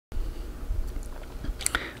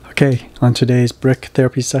Okay, on today's brick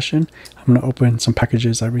therapy session, I'm going to open some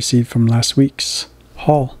packages I received from last week's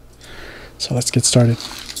haul. So let's get started.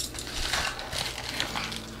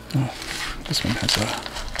 Oh, this one has a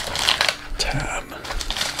tab.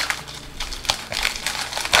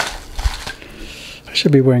 I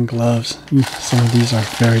should be wearing gloves. Some of these are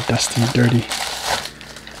very dusty and dirty.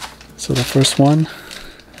 So the first one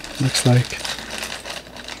looks like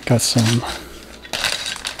got some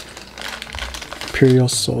Imperial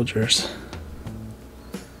soldiers.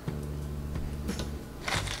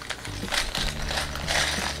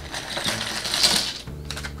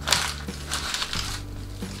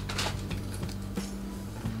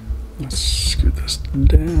 Let's scoot this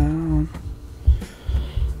down.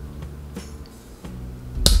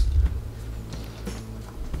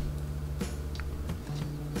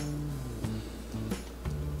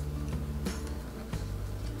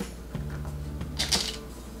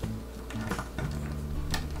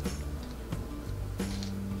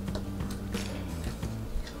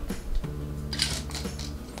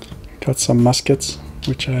 Got some muskets,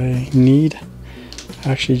 which I need. I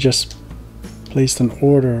actually just placed an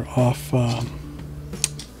order off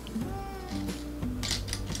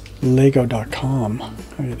Lego.com.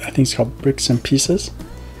 I think it's called Bricks and Pieces.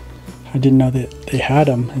 I didn't know that they had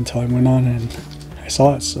them until I went on and I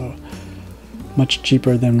saw it. So much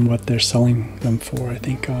cheaper than what they're selling them for. I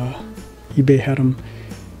think eBay had them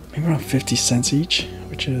maybe around 50 cents each,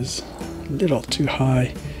 which is a little too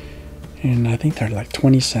high. And I think they're like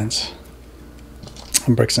 20 cents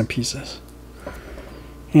on Bricks and Pieces.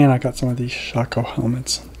 And I got some of these Shako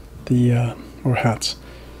helmets, or hats,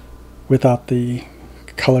 without the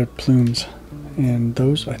colored plumes. And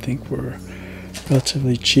those I think were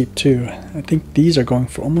relatively cheap too. I think these are going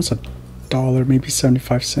for almost $1, maybe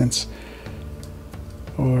 75 cents.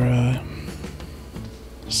 Or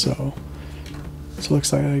so it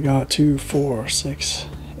looks like I got 2, 4, 6,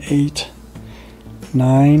 8,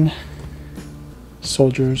 9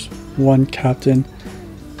 soldiers, 1 captain,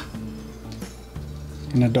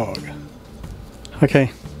 and a dog.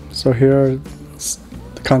 Okay, so here are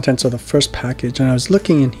the contents of the first package, and I was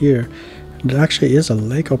looking in here, and it actually is a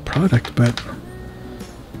Lego product, but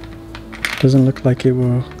it doesn't look like it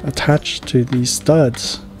will attach to these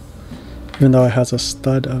studs, even though it has a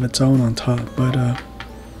stud of its own on top. But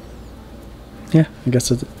yeah, I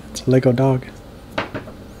guess it's a Lego dog.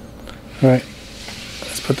 Alright,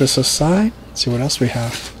 let's put this aside. See what else we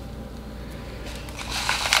have.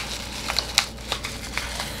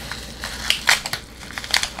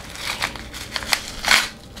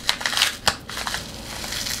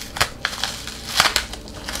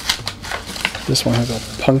 This one has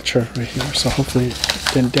a puncture right here, so hopefully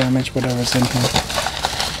it didn't damage whatever's in here.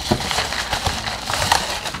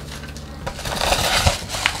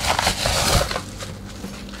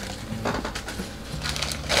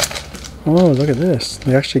 Oh, look at this.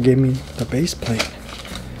 They actually gave me the base plate.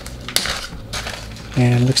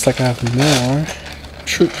 And it looks like I have more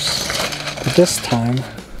troops. But this time,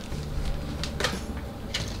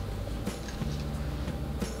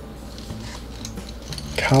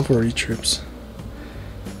 cavalry troops.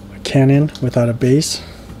 A cannon without a base.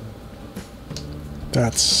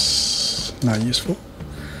 That's not useful.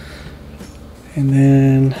 And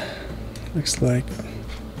then, looks like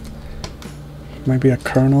might be a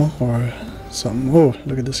colonel or something. Oh,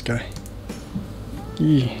 look at this guy.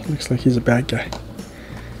 Looks like he's a bad guy.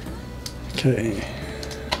 Okay,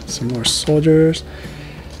 some more soldiers.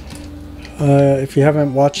 If you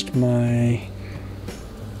haven't watched my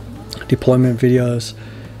deployment videos,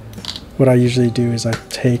 what I usually do is I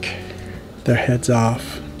take their heads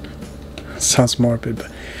off. Sounds morbid,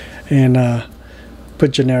 but and put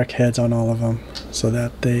generic heads on all of them so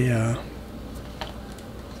that they are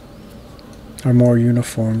more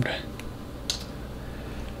uniformed.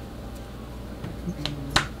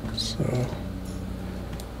 So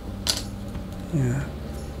yeah,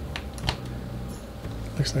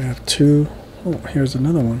 looks like I have 2. Oh, here's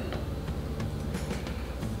another one.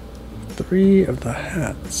 3 of the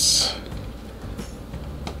hats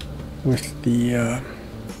with the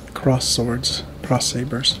cross swords, cross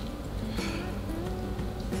sabers.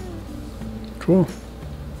 Cool.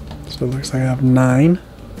 So it looks like I have 9.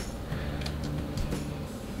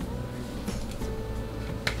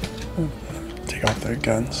 Take off their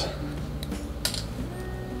guns.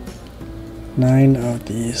 9 of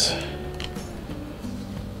these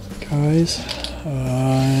guys,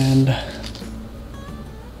 and I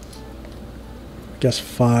guess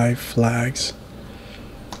 5 flags.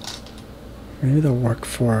 Maybe they'll work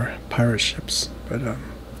for pirate ships, but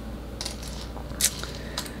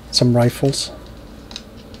some rifles.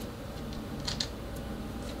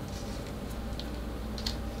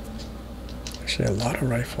 Actually, a lot of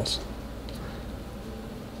rifles.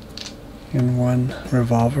 And one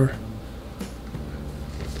revolver.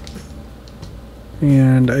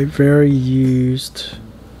 And a very used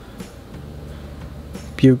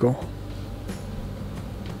bugle.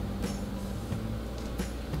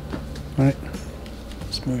 Alright,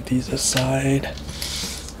 let's move these aside.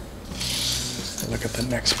 Look at the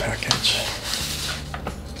next package.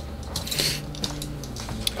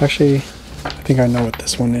 Actually, I think I know what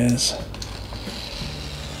this one is.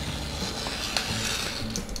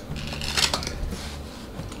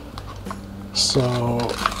 So,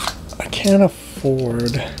 I can't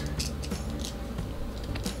afford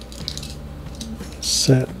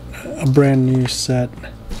a brand new set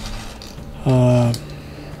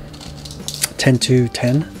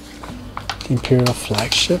 10-10 Imperial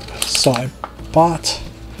flagship, so I bought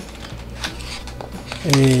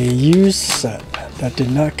a used set that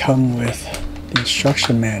did not come with the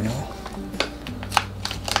instruction manual.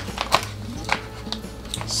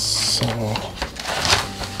 So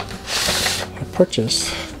I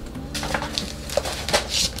purchased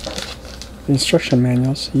the instruction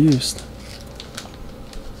manuals used.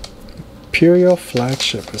 Imperial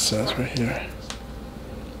flagship, it says right here.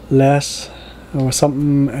 Less or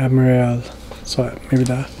something Admiral, so maybe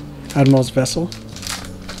the Admiral's vessel.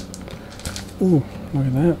 Ooh, look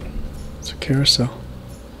at that. It's a carousel.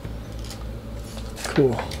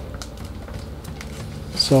 Cool.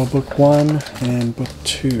 So book 1 and book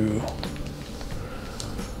 2.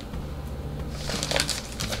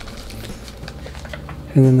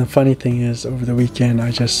 And then the funny thing is, over the weekend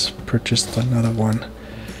I just purchased another one.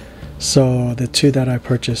 So the 2 that I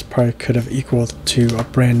purchased probably could have equaled to a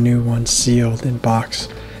brand new one sealed in box.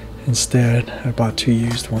 Instead, I bought 2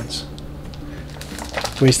 used ones.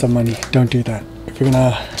 Waste of money. Don't do that. If you're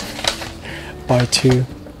gonna buy 2,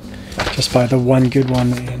 just buy the one good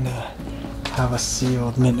one and have a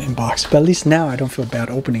sealed mint in box. But at least now I don't feel bad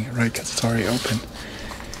opening it, right? Because it's already open.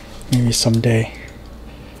 Maybe someday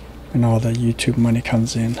when all the YouTube money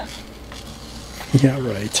comes in. Yeah,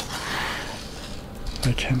 right.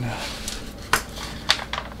 I can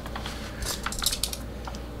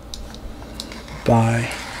buy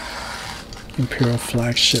Imperial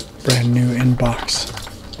flagship brand new in box.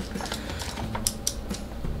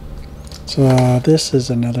 So this is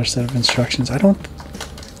another set of instructions. Let me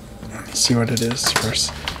see what it is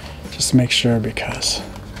first, just to make sure, because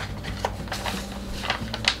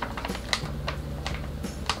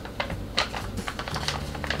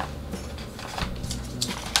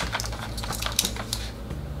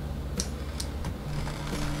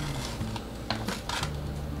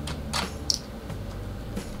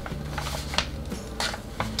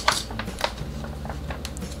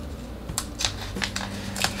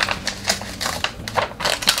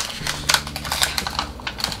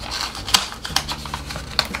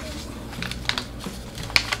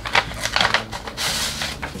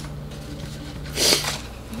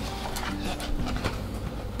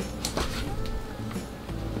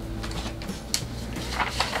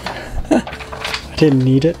I didn't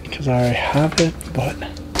need it because I already have it, but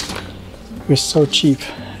it was so cheap.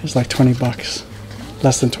 It was like 20 bucks,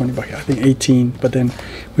 less than 20 bucks, I think 18, but then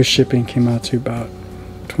with shipping came out to about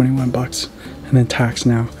 21 bucks, and then tax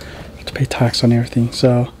now. I have to pay tax on everything.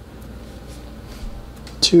 So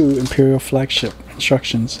 2 Imperial flagship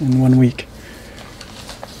instructions in 1 week.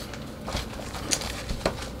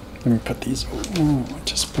 Let me put these,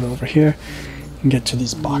 just put it over here and get to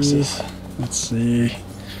these boxes. Let's see.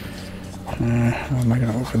 How am I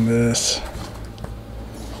going to open this?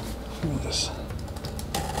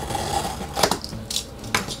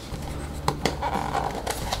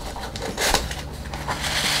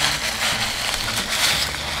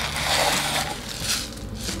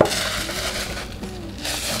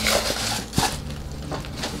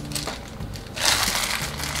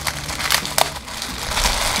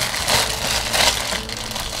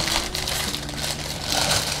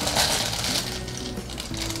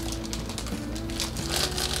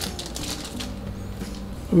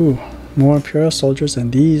 Ooh, more Imperial soldiers,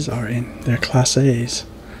 and these are in their Class A's.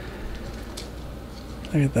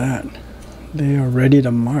 Look at that. They are ready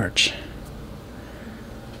to march.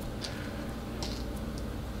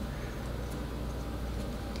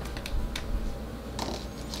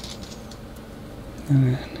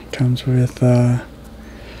 And it comes with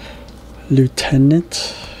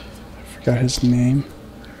Lieutenant, I forgot his name.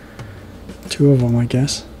 2 of them, I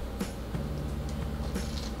guess.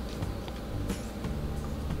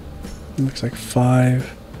 Looks like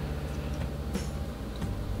 5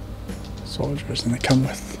 soldiers, and they come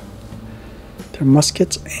with their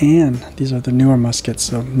muskets, and these are the newer muskets,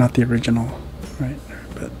 so not the original, right?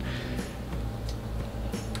 But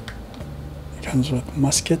comes with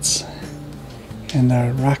muskets and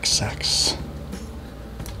rucksacks.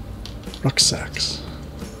 Rucksacks.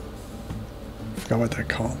 I forgot what they're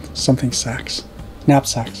called. Something sacks.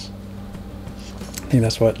 Knapsacks. I think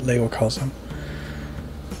that's what Lego calls them.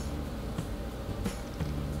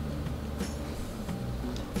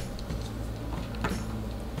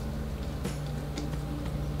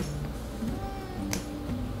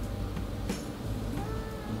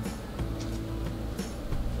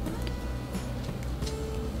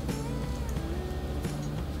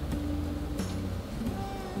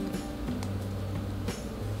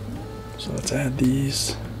 So let's add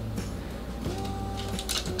these.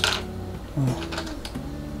 Oh.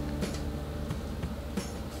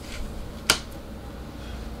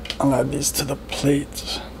 I'll add these to the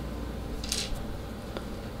plate.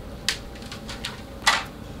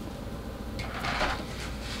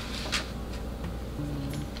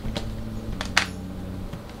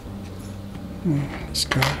 It's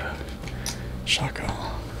got a shaka.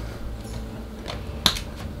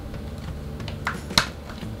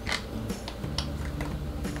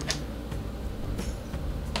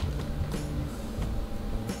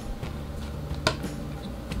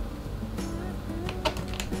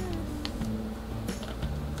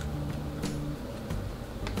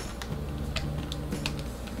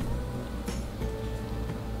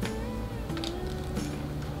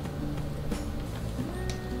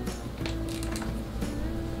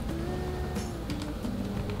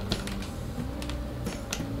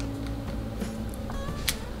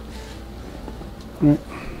 Right,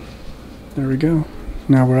 there we go.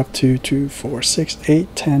 Now we're up to 2, 4, 6,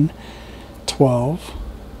 8, 10, 12,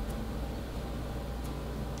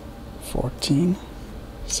 14,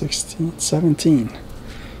 16, 17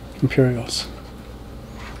 Imperials.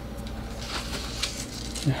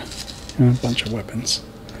 Yeah, and a bunch of weapons.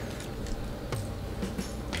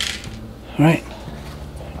 Alright,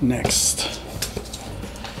 next.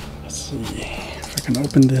 Let's see if I can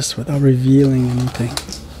open this without revealing anything.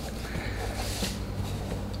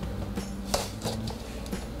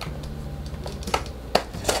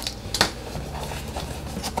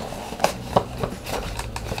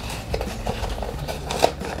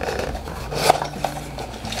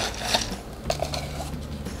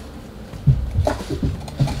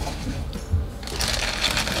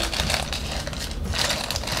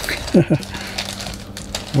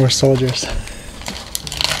 More soldiers.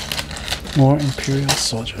 More Imperial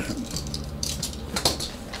soldiers.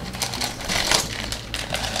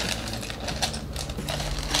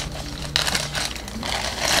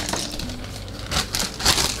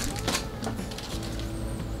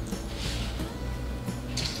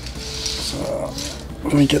 So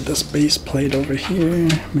let me get this base plate over here.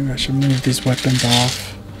 Maybe I should move these weapons off.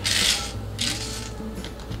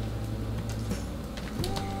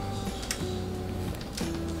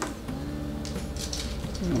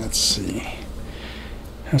 Let's see.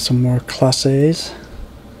 Have some more Class A's.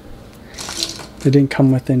 They didn't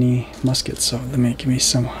come with any muskets, so let me give me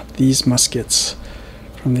some of these muskets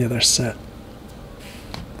from the other set.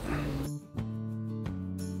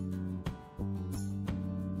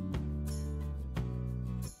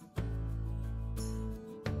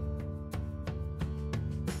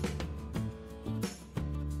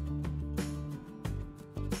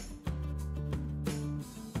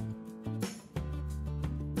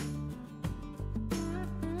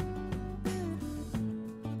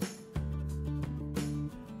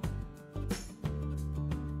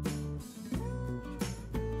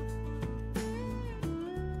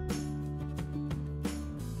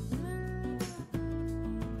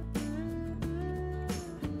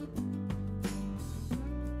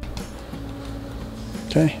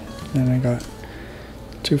 Okay, then I got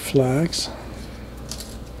 2 flags,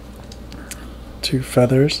 2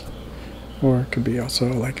 feathers, or it could be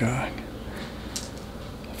also like a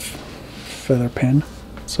feather pen.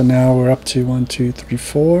 So now we're up to 1, 2, 3,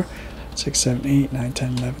 4, 6, 7, 8, 9,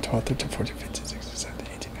 10, 11, 12, 13, 14, 15, 16, 17,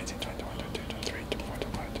 18, 19, 20, 21, 22, 23, 24,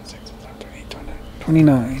 25, 26, 27, 28,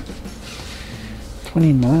 29.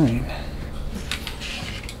 29.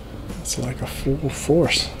 That's like a full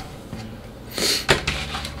force.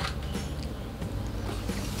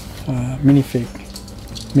 Minifig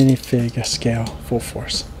scale, full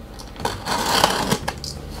force.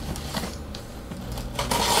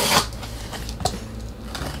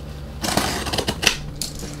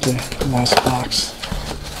 Okay, last box.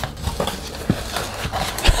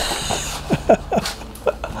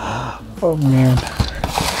 Oh man.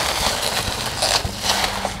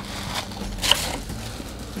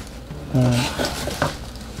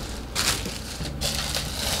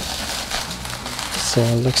 So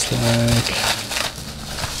it looks like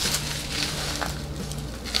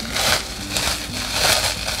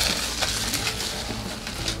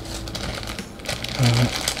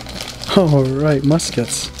Oh, right,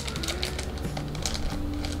 muskets.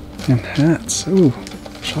 And hats. Ooh,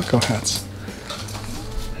 Chaco hats.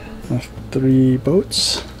 3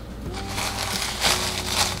 boats.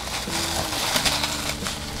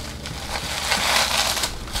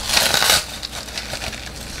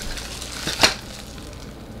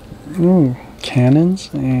 Ooh, cannons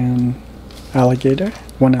and alligator.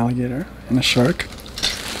 1 alligator and a shark.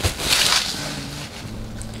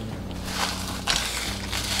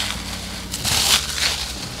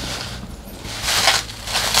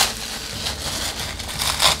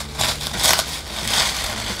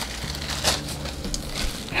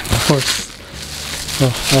 Of course.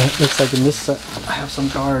 Oh, it looks like in this set I have some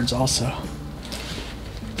guards also.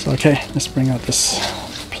 So okay, let's bring out this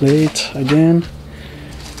plate again.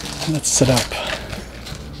 Let's set up.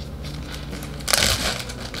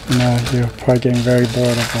 Now you're probably getting very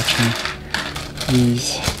bored of watching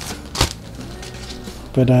these,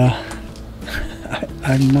 but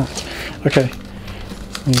I'm not. Okay,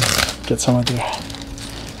 let me get some of their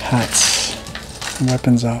hats and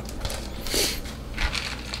weapons out.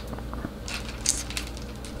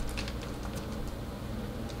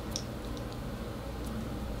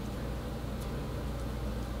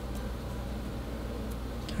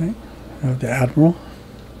 Okay, I have the Admiral.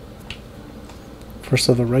 First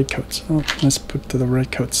of the red coats. Oh, let's put the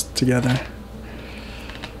red coats together.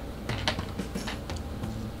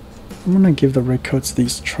 I'm gonna give the red coats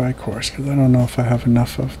these tricores because I don't know if I have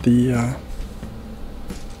enough of the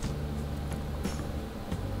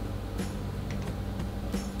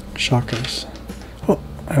Chacos. Oh,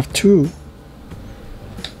 I have 2.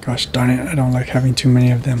 Gosh darn it, I don't like having too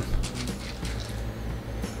many of them.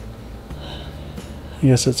 I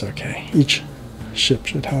guess it's okay. Each ship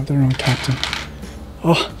should have their own captain.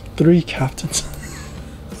 Oh, 3 captains.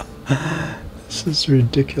 This is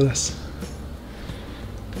ridiculous.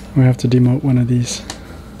 We have to demote one of these.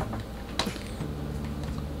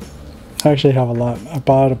 I actually have a lot. I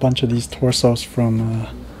bought a bunch of these torsos from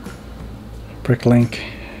Bricklink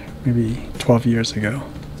maybe 12 years ago.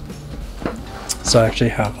 So I actually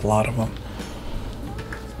have a lot of them.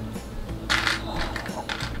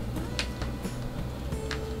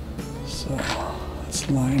 So let's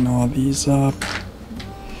line all these up.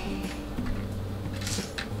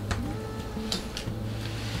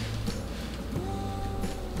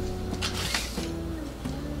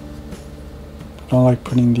 I don't like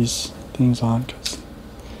putting these things on because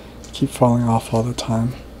they keep falling off all the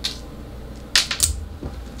time.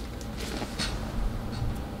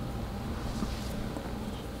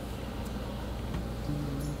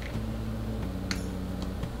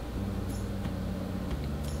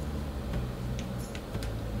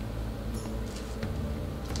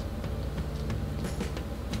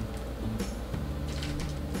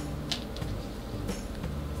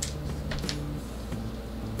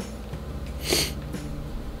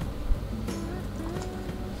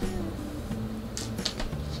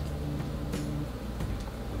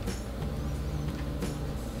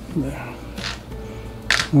 There.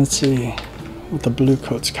 Let's see what the blue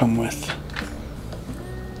coats come with.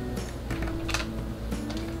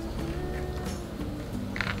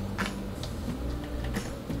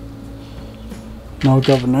 No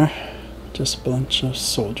governor, just a bunch of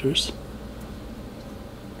soldiers.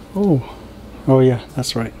 Oh, oh yeah,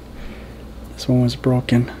 that's right. This one was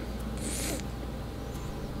broken.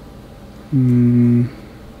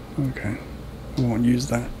 Okay, I won't use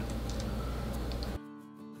that.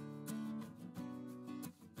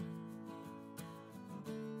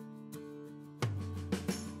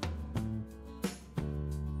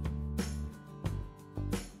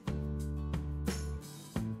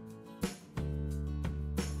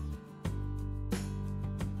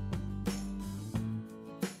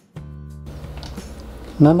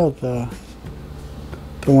 None of the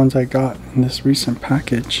ones I got in this recent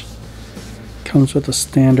package comes with a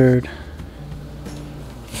standard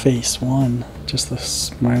face one, just the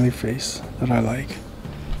smiley face that I like.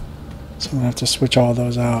 So I'm gonna have to switch all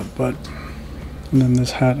those out, and then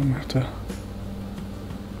this hat I'm gonna have to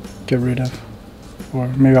get rid of, or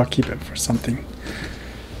maybe I'll keep it for something.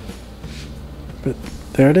 But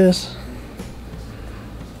there it is.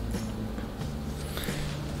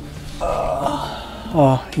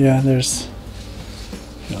 Oh yeah, there's.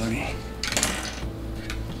 Here, let me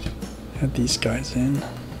add these guys in.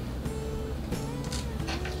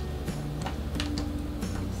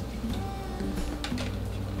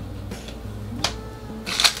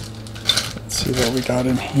 Let's see what we got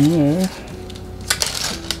in here.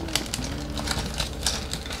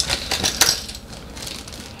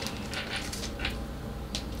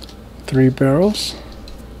 Three barrels.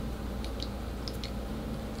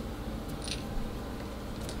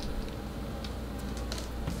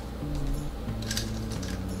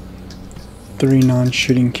 3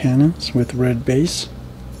 non-shooting cannons with red base.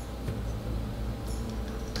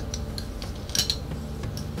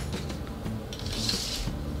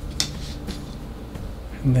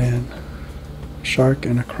 And then a shark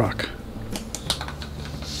and a croc.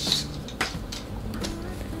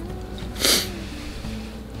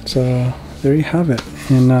 So there you have it.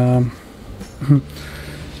 And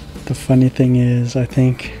the funny thing is, I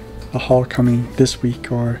think a haul coming this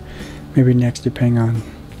week or maybe next, depending on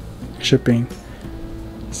shipping,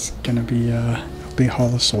 it's gonna be a big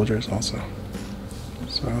haul of soldiers also.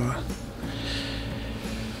 So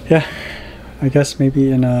yeah, I guess maybe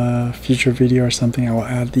in a future video or something I will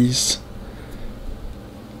add these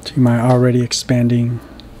to my already expanding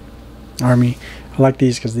army. I like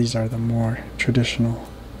these because these are the more traditional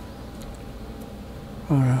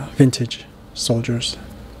vintage soldiers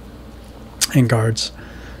and guards.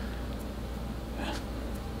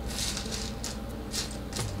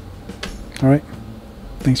 Alright,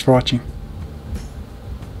 thanks for watching.